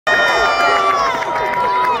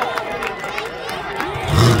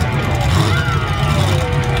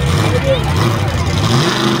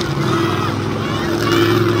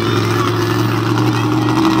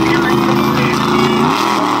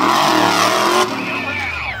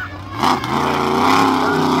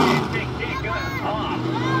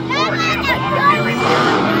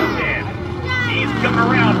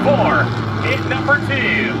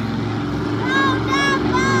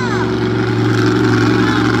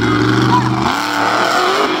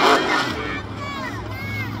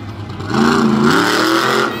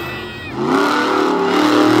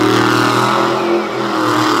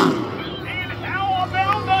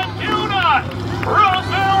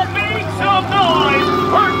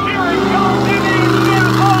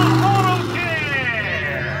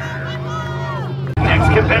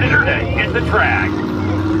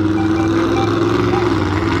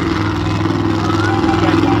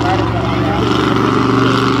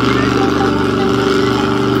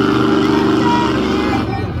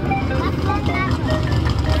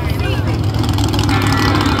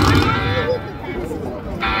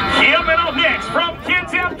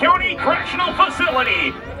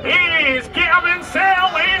is Gavin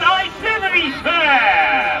Sell in Identity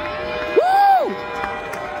Theft. Woo!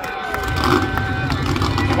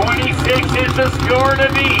 26 is the score to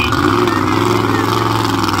beat.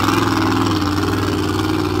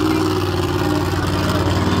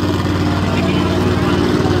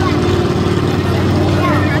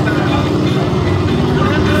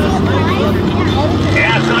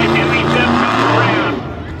 As Identity Theft comes around,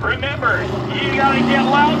 remember, you gotta get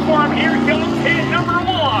loud for him. Here comes hit number 1.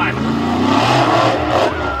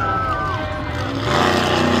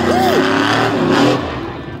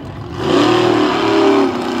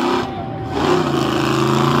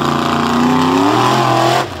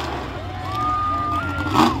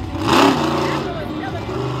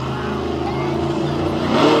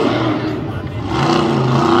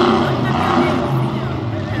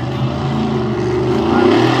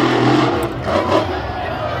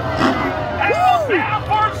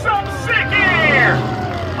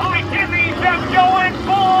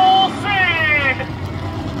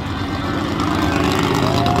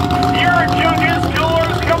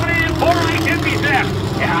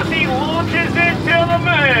 As he launches into the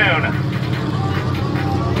moon.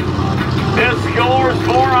 The scores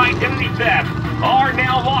for Identity Theft are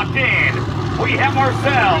now locked in. We have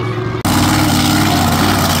ourselves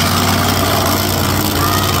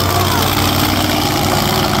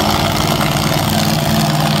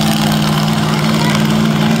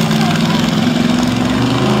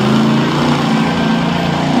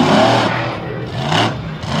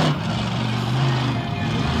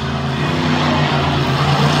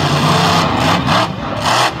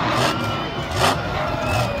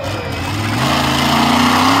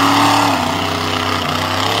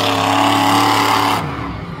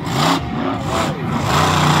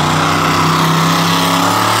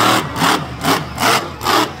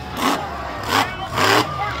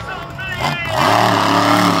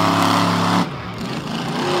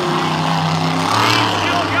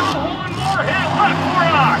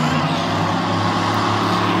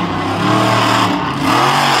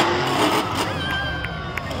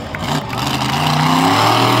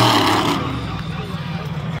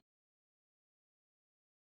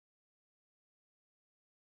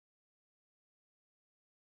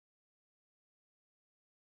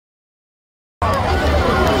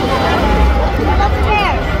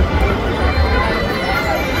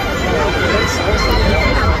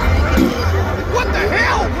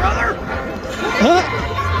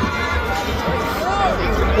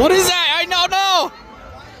What is that? I don't know.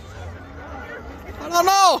 I don't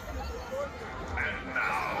know. And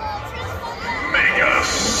now,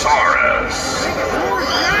 Megasaurus.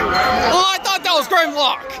 Oh, I thought that was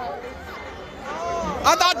Grimlock.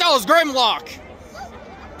 I thought that was Grimlock.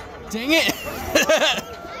 Dang it.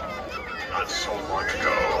 Not so long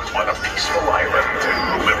ago, on a peaceful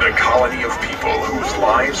island, lived a colony of people whose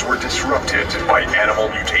lives were disrupted by animal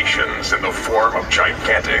mutations in the form of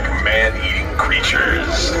gigantic man-eating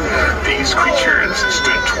creatures. These creatures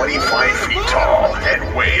stood 25 feet tall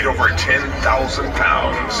and weighed over 10,000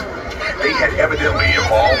 pounds. They had evidently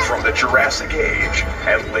evolved from the Jurassic Age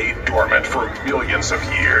and laid dormant for millions of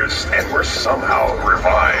years and were somehow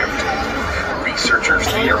revived. Researchers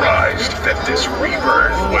theorized that this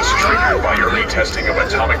rebirth was triggered by early testing of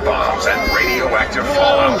atomic bombs and radioactive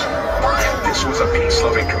fallout. This was a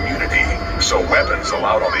peace-loving community, so weapons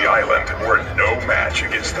allowed on the island were no match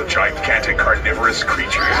against the gigantic carnivorous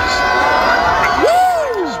creatures.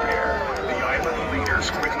 With despair, the island leaders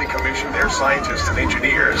quickly commissioned their scientists and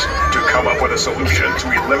engineers to come up with a solution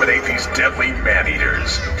to eliminate these deadly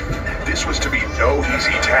man-eaters. This was to be no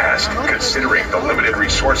easy task, considering the limited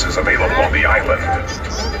resources available on the island.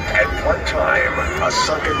 At one time, a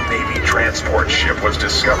sunken Navy transport ship was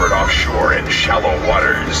discovered offshore in shallow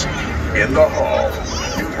waters. In the hull,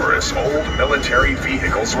 numerous old military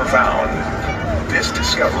vehicles were found. This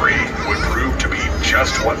discovery would prove to be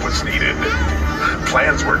just what was needed.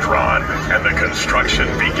 Plans were drawn, and the construction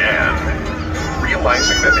began.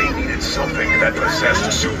 Realizing that they needed something that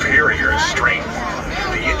possessed superior strength,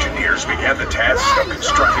 the engineers began the task of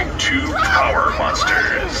constructing 2 power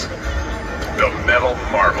monsters. The metal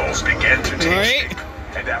marvels began to take shape,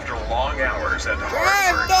 and after long hours and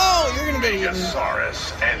hard work,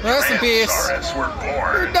 Megasaurus and Transaurus were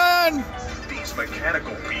born. We're done. These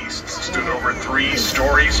mechanical beasts stood over 3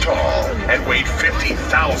 stories tall and weighed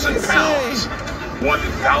 50,000 pounds.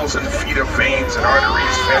 1,000 feet of veins and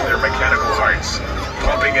arteries fed their mechanical hearts,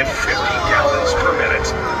 pumping at 50 gallons per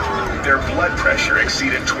minute. Their blood pressure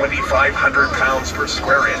exceeded 2,500 pounds per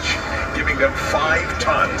square inch, giving them 5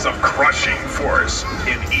 tons of crushing force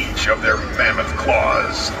in each of their mammoth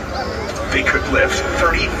claws. They could lift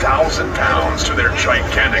 30,000 pounds to their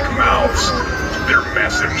gigantic mouths, their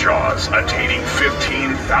massive jaws attaining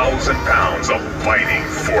 15,000 pounds of biting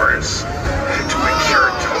force. To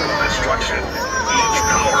ensure total destruction, each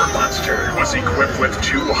power monster was equipped with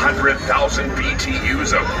 200,000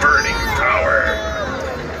 BTUs of burning power.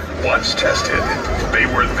 Once tested, they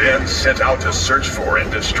were then sent out to search for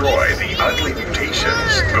and destroy the ugly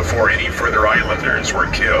mutations before any further islanders were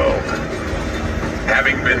killed.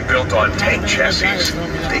 Having been built on tank chassis,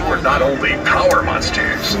 they were not only power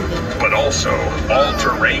monsters, but also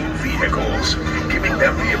all-terrain vehicles, giving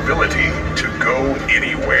them the ability to go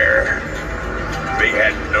anywhere. They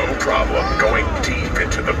had no problem going deep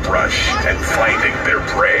into the brush and finding their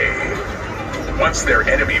prey. Once their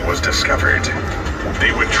enemy was discovered,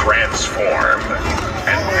 they would transform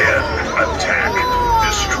and then attack,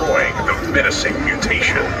 destroying the menacing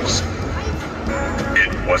mutations.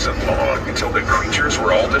 It wasn't long until the creatures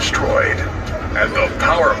were all destroyed, and the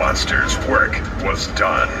power monster's work was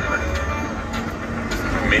done.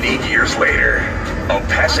 Many years later, a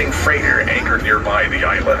passing freighter anchored nearby the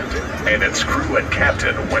island, and its crew and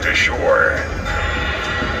captain went ashore.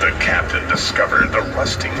 The captain discovered the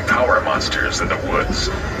rusting power monsters in the woods.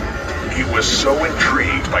 He was so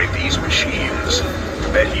intrigued by these machines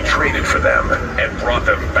that he traded for them and brought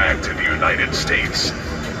them back to the United States.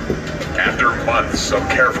 After months of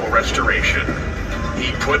careful restoration,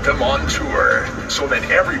 he put them on tour so that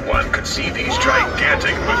everyone could see these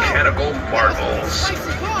gigantic mechanical marvels.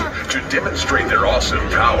 To demonstrate their awesome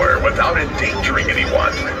power without endangering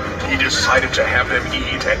anyone, he decided to have them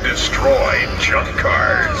eat and destroy junk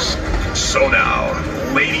cars. So now,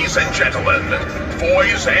 ladies and gentlemen,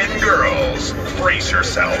 boys and girls, brace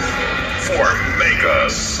yourself for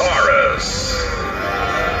Megasaurus.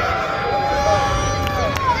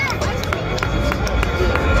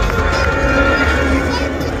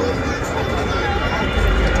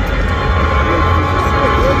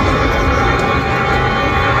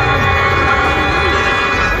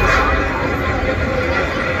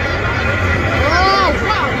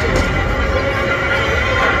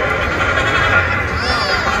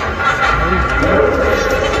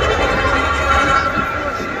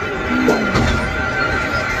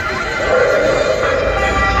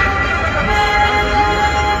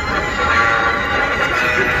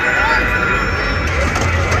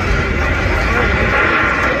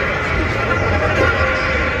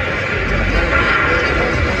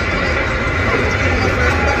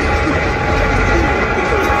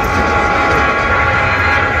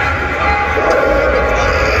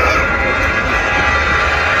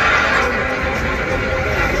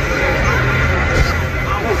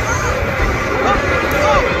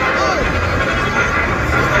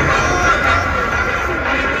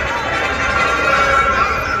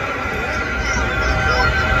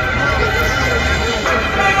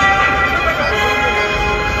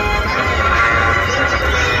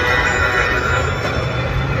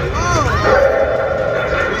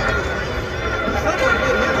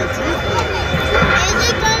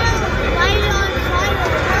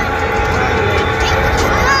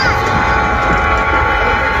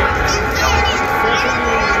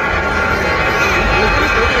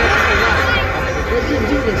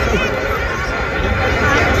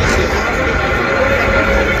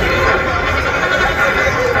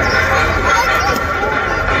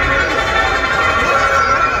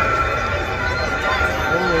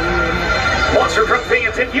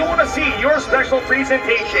 If you want to see your special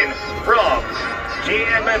presentation from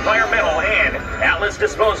GM Environmental and Atlas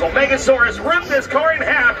Disposal, Megasaurus rip this car in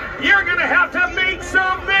half, you're going to have to make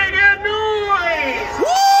some mega noise!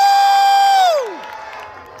 Woo!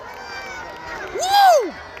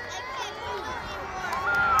 Woo!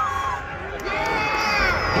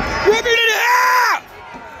 Rip it in half!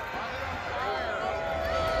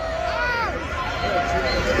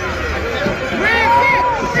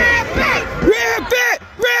 Rip it!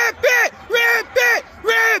 Rip it! Rip it!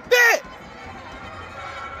 Rip it!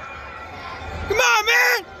 Come on,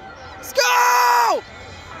 man! Let's go!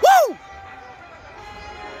 Woo! Woo!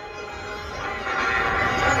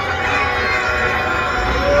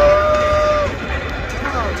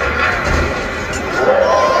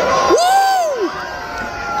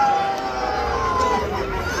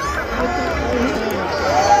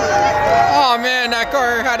 Oh man, that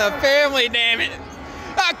car had a family, damn it!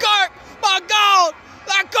 That car, my God,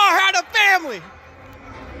 that car had a family!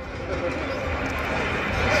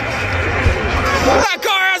 That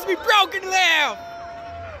car has to be broken now!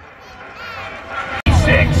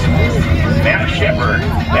 6. Matt Shepard,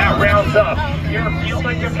 that rounds up your field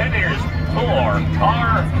of competitors for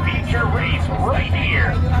our feature race right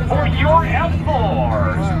here for your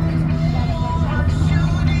F4s.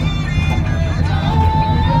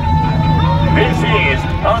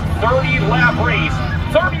 lap race.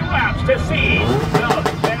 30 laps to see the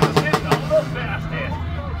fastest of the fastest.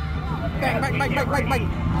 Bang, bang, bang, bang, bang, bang.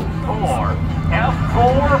 For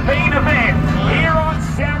F4 main event here on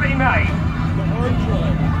Saturday night.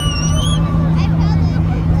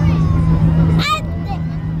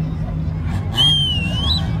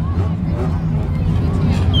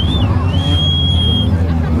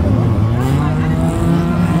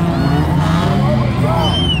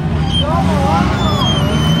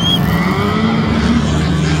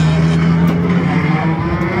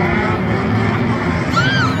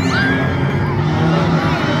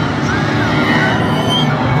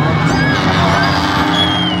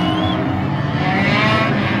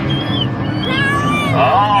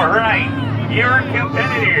 Your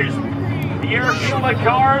competitors, your field of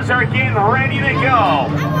cars are getting ready to go.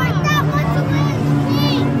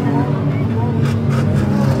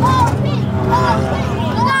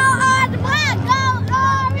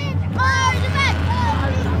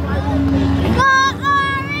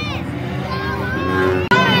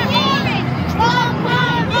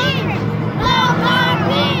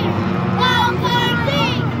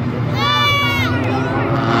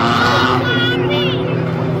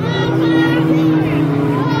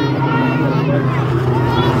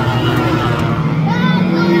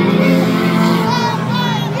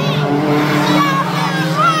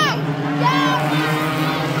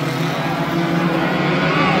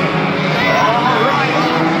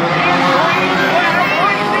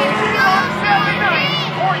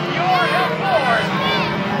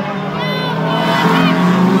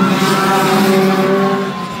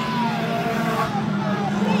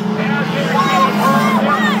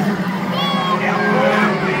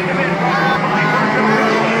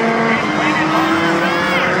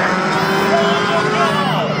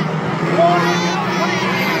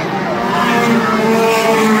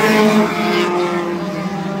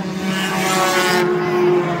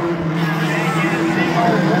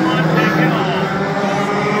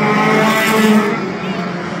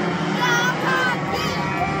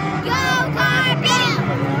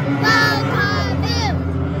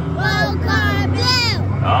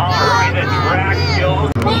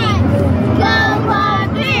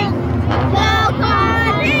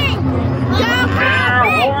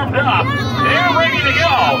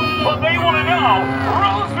 But they want to know,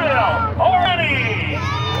 Roseville, already!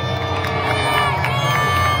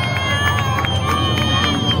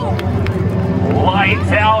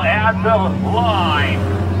 Lights out at the line.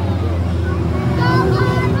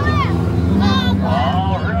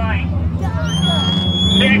 All right.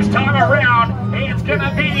 Next time around, it's going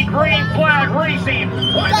to be green flag racing.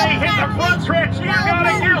 When they hit the front stretch, you got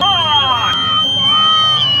to get on!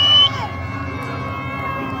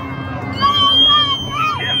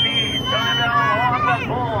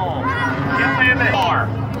 Get in the car.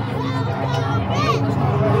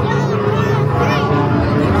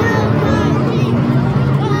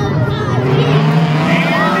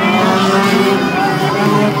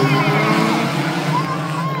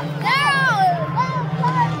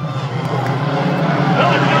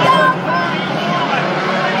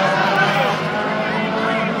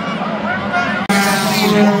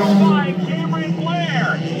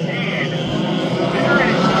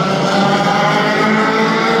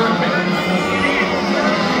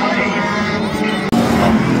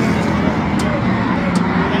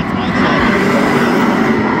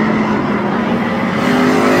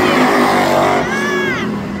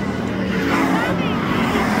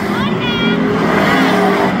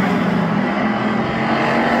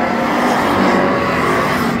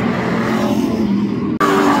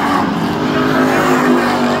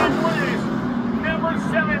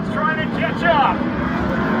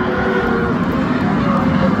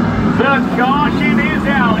 The caution is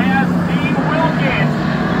out as Dean Wilkins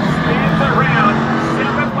spins around.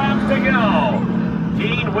 7 laps to go.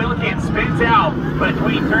 Dean Wilkins spins out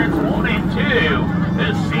between turns 1 and 2.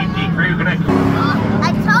 The safety crew gonna...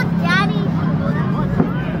 I told Daddy.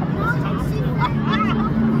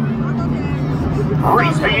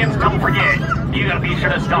 Race fans, don't forget, you gotta be sure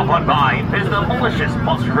to stop on by and visit the Malicious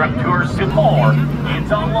Monster Truck Tour some more.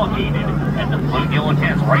 It's all located at the Blue Yellow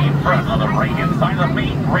tents right in front of the right-hand side of the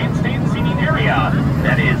main grandstand seating area.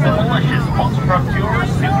 That is the Malicious Monster Truck Tour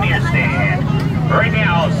souvenir stand. Right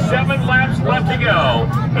now, 7 laps left to go.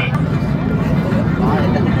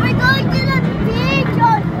 We're going to the beach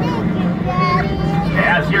on Thinking, Daddy.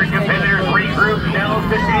 As your competitors regroup nose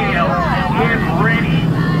to tail, get ready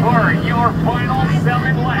for your final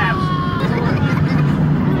 7 laps.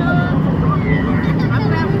 I'm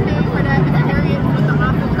going to have to pay for that experience with the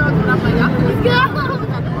awesome coach, but I'm like, I'm just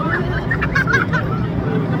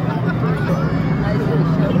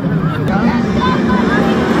Go!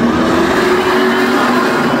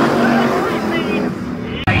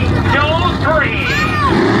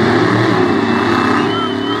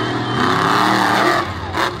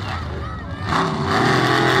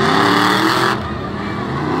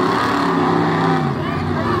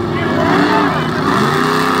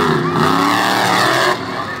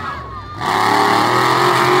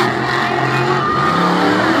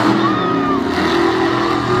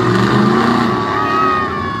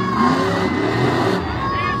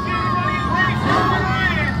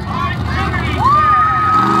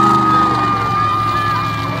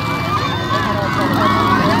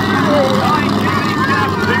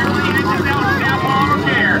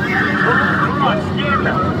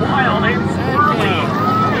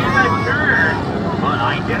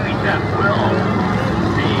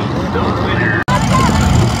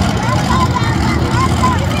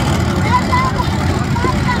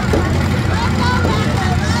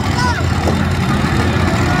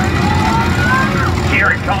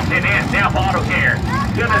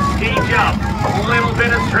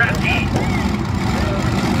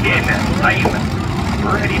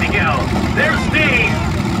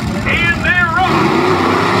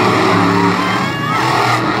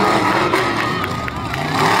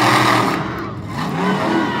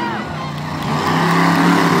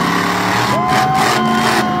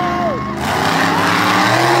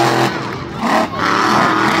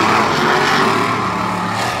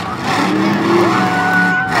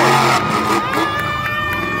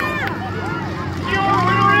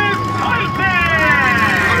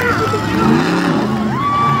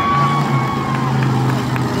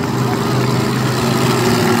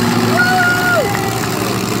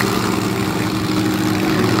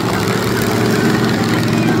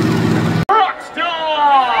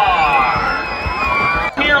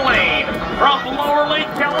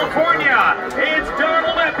 California, it's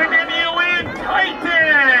Donald Epidemiu in Titan!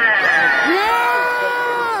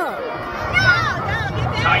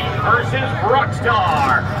 Titan versus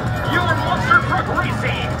Rockstar, your monster truck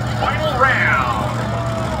racing final round.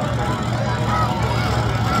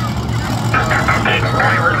 The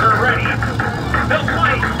drivers are ready. The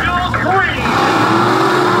fight will agree.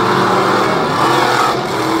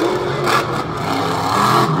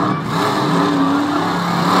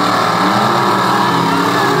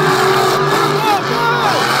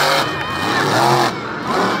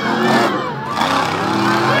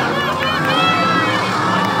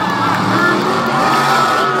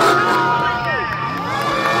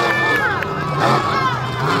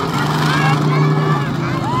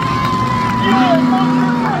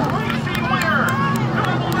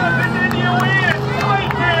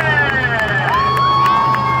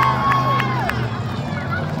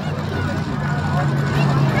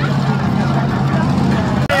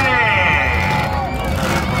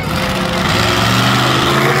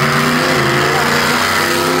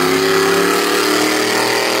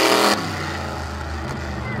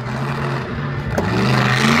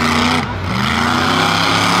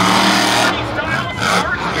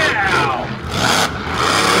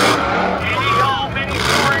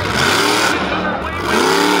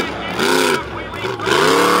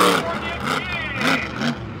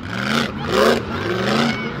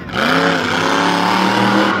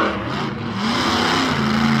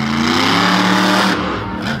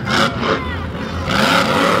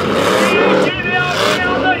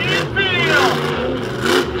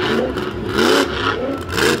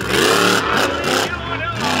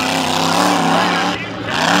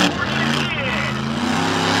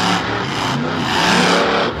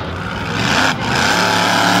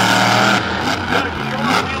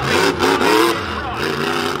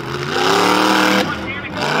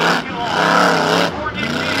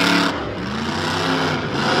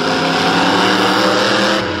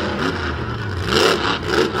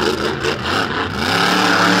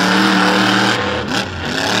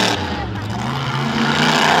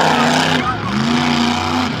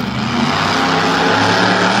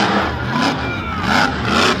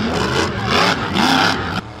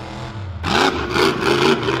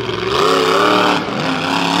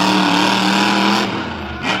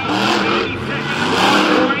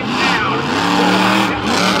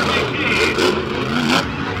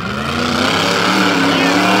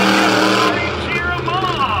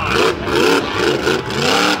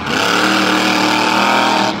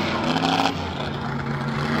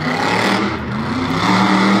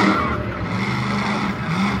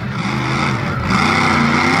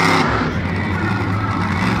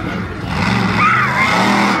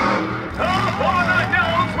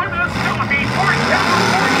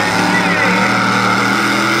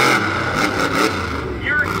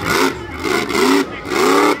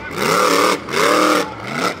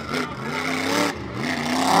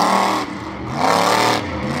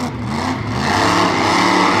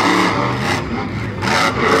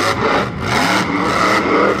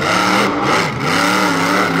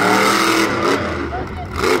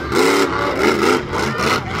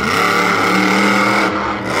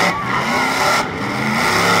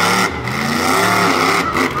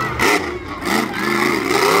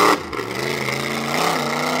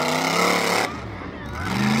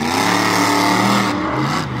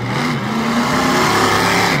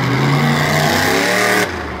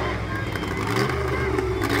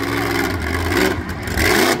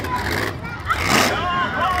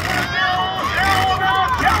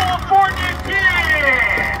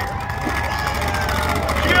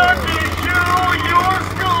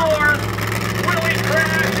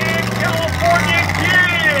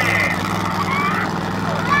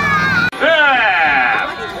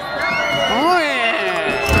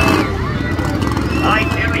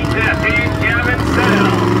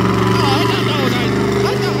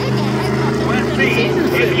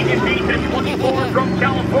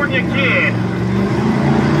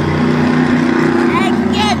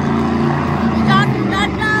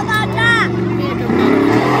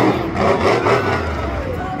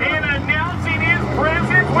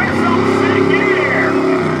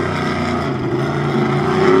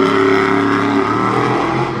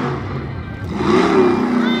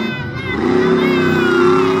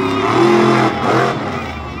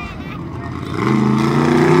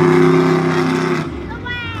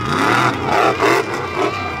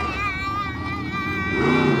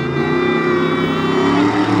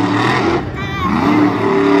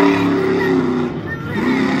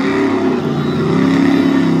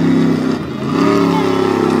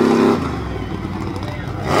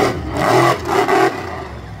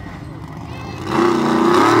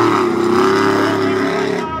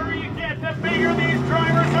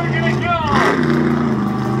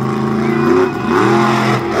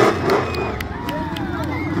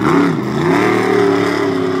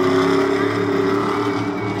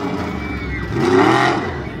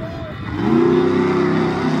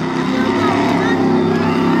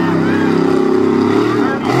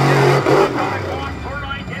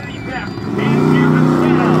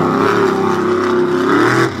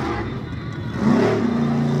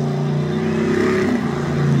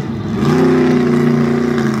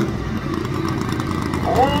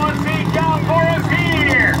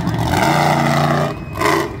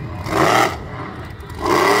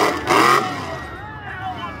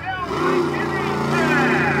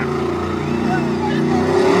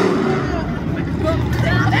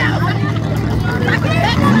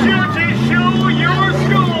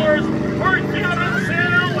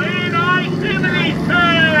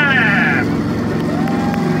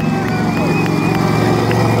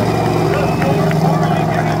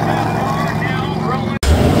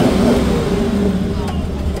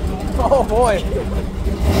 boy.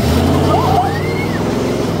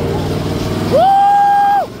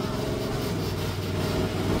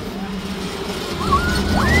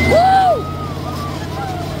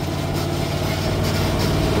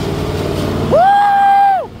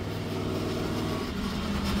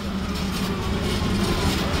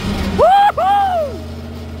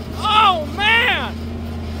 Oh man!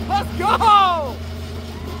 Let's go!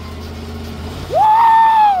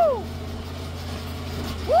 Woo!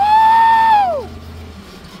 Woo!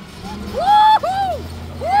 Woo! Woo!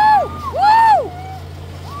 Woo! Woo!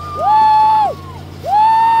 Woo!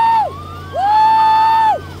 Woo!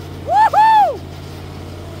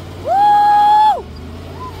 Woo!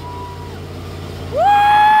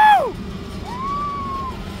 Woo!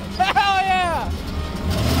 Hell yeah!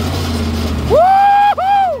 Woo!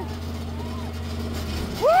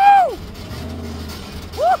 Woo!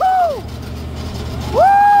 Woo!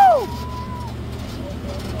 Woo!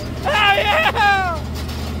 Hell yeah!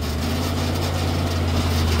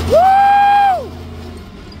 Woo!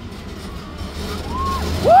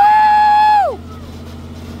 Woo! Woo!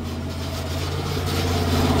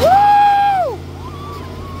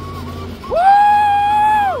 Woo!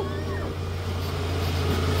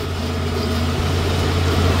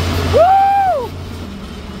 Woo!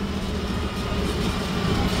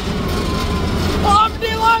 I'm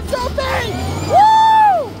D-line something!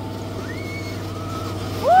 Woo!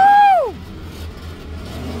 Woo!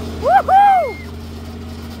 Woohoo!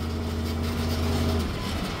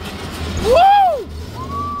 Woo!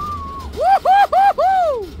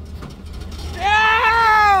 Woo-hoo-hoo-hoo!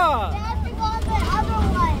 Yeah! That's to go on the other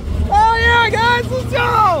one. Oh yeah, guys, let's go!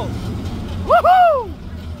 Woohoo!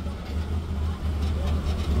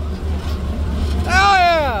 Hell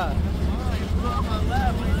yeah!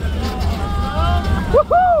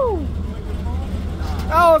 Woohoo!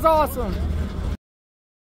 That was awesome.